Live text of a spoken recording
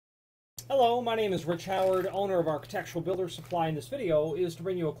Hello, my name is Rich Howard, owner of Architectural Builder Supply, and this video is to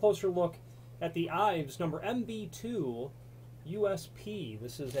bring you a closer look at the Ives number MB2 USP.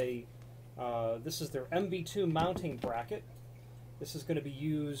 This is their MB2 mounting bracket. This is going to be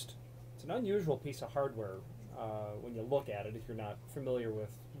used. It's an unusual piece of hardware when you look at it if you're not familiar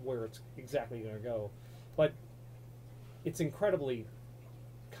with where it's exactly going to go, but it's incredibly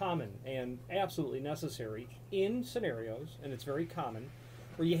common and absolutely necessary in scenarios, and it's very common,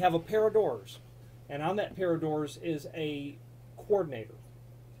 where you have a pair of doors, and on that pair of doors is a coordinator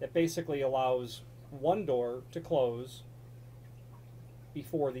that basically allows one door to close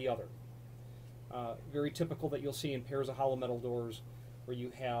before the other. Very typical that you'll see in pairs of hollow metal doors where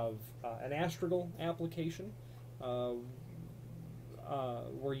you have an astragal application where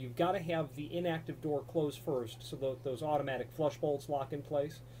you've got to have the inactive door close first so that those automatic flush bolts lock in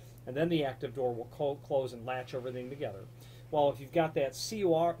place, and then the active door will close and latch everything together. Well, if you've got that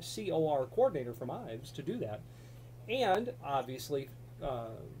COR coordinator from Ives to do that, and obviously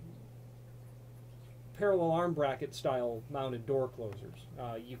parallel arm bracket style mounted door closers,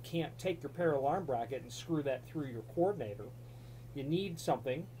 you can't take your parallel arm bracket and screw that through your coordinator. You need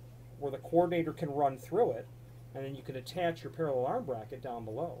something where the coordinator can run through it, and then you can attach your parallel arm bracket down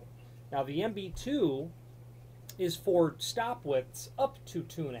below. Now the MB2 is for stop widths up to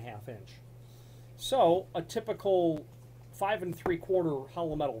 2.5 inch. So a typical 5 3/4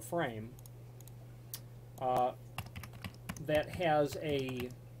 hollow metal frame that has a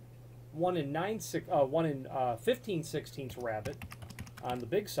 1 15/16 rabbet on the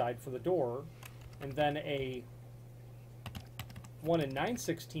big side for the door, and then a 1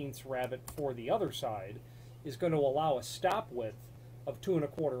 9/16 rabbet for the other side, is going to allow a stop width of 2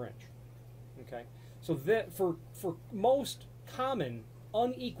 1/4 inch. Okay, so that for most common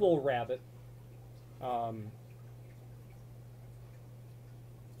unequal rabbet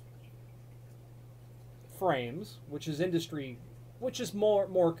frames, which is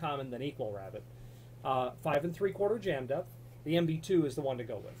more common than equal rabbet, 5 3/4 jam depth, the MB2 is the one to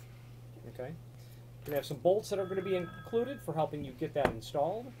go with. Okay, you're gonna have some bolts that are going to be included for helping you get that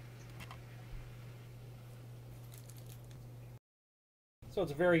installed. So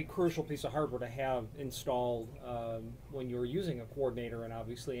it's a very crucial piece of hardware to have installed when you're using a coordinator, and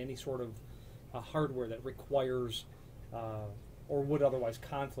obviously any sort of hardware that requires or would otherwise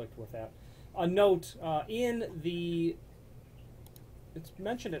conflict with that. A note, it's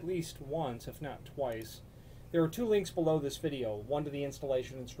mentioned at least once, if not twice, there are two links below this video, one to the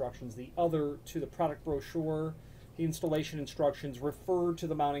installation instructions, the other to the product brochure. The installation instructions refer to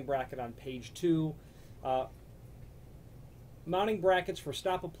the mounting bracket on page 2. Mounting brackets for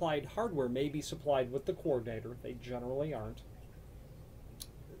stop-applied hardware may be supplied with the coordinator. They generally aren't,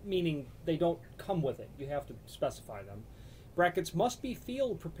 meaning they don't come with it. You have to specify them. Brackets must be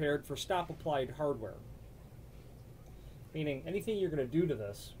field prepared for stop-applied hardware, meaning anything you're going to do to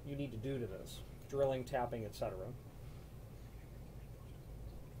this, you need to do to this. Drilling, tapping, etc.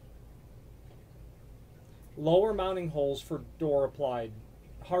 Lower mounting holes for door-applied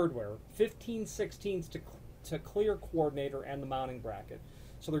hardware, 15/16 to clear coordinator and the mounting bracket.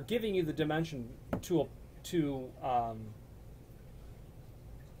 So they're giving you the dimension to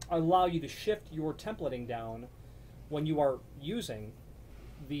allow you to shift your templating down when you are using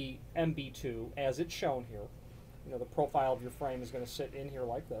the MB2 as it's shown here. You know, the profile of your frame is going to sit in here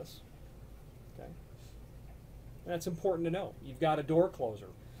like this. Okay, and that's important to know. You've got a door closer.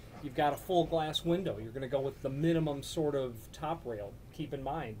 You've got a full glass window. You're going to go with the minimum sort of top rail. Keep in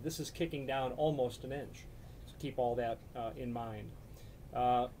mind, this is kicking down almost an inch. So keep all that in mind.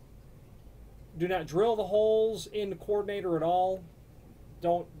 Do not drill the holes in the coordinator at all.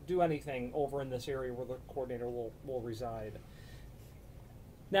 Don't do anything over in this area where the coordinator will reside.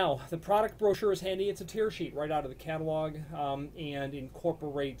 Now, the product brochure is handy. It's a tear sheet right out of the catalog and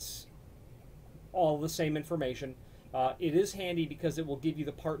incorporates all the same information. It is handy because it will give you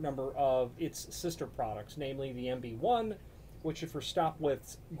the part number of its sister products, namely the MB1, which is for stop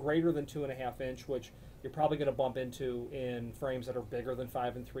widths greater than 2.5 inch, which you're probably going to bump into in frames that are bigger than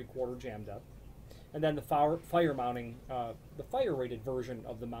 5 3/4 jam depth. And then the fire mounting, the fire rated version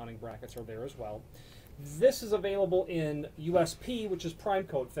of the mounting brackets are there as well. This is available in USP, which is prime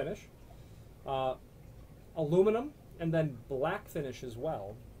coat finish, aluminum, and then black finish as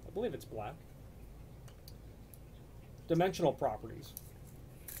well. I believe it's black. Dimensional properties.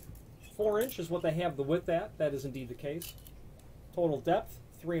 4 inch is what they have the width at. That is indeed the case. Total depth,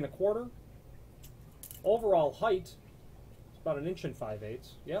 3 1/4. Overall height, about 1 5/8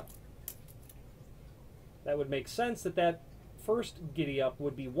 inches. Yep. That would make sense that first giddy up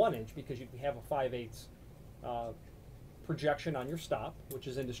would be 1 inch because you have a 5/8 projection on your stop, which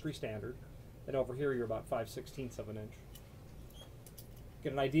is industry standard. And over here you're about 5/16 of an inch.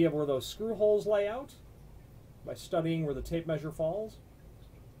 Get an idea of where those screw holes lay out by studying where the tape measure falls.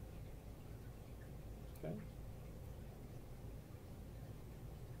 Okay.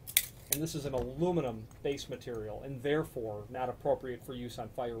 And this is an aluminum base material and therefore not appropriate for use on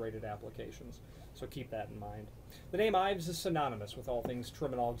fire-rated applications. So keep that in mind. The name Ives is synonymous with all things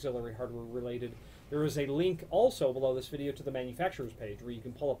trim and auxiliary hardware related. There is a link also below this video to the manufacturer's page where you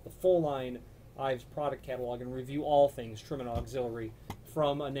can pull up the full line Ives product catalog and review all things trim and auxiliary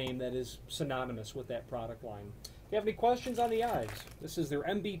from a name that is synonymous with that product line. If you have any questions on the Ives, this is their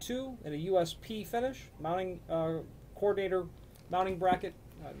MB2 in a USP finish, mounting coordinator mounting bracket.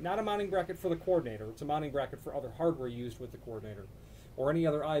 Not a mounting bracket for the coordinator, it's a mounting bracket for other hardware used with the coordinator. Or any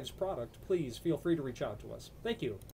other Ives product, please feel free to reach out to us. Thank you.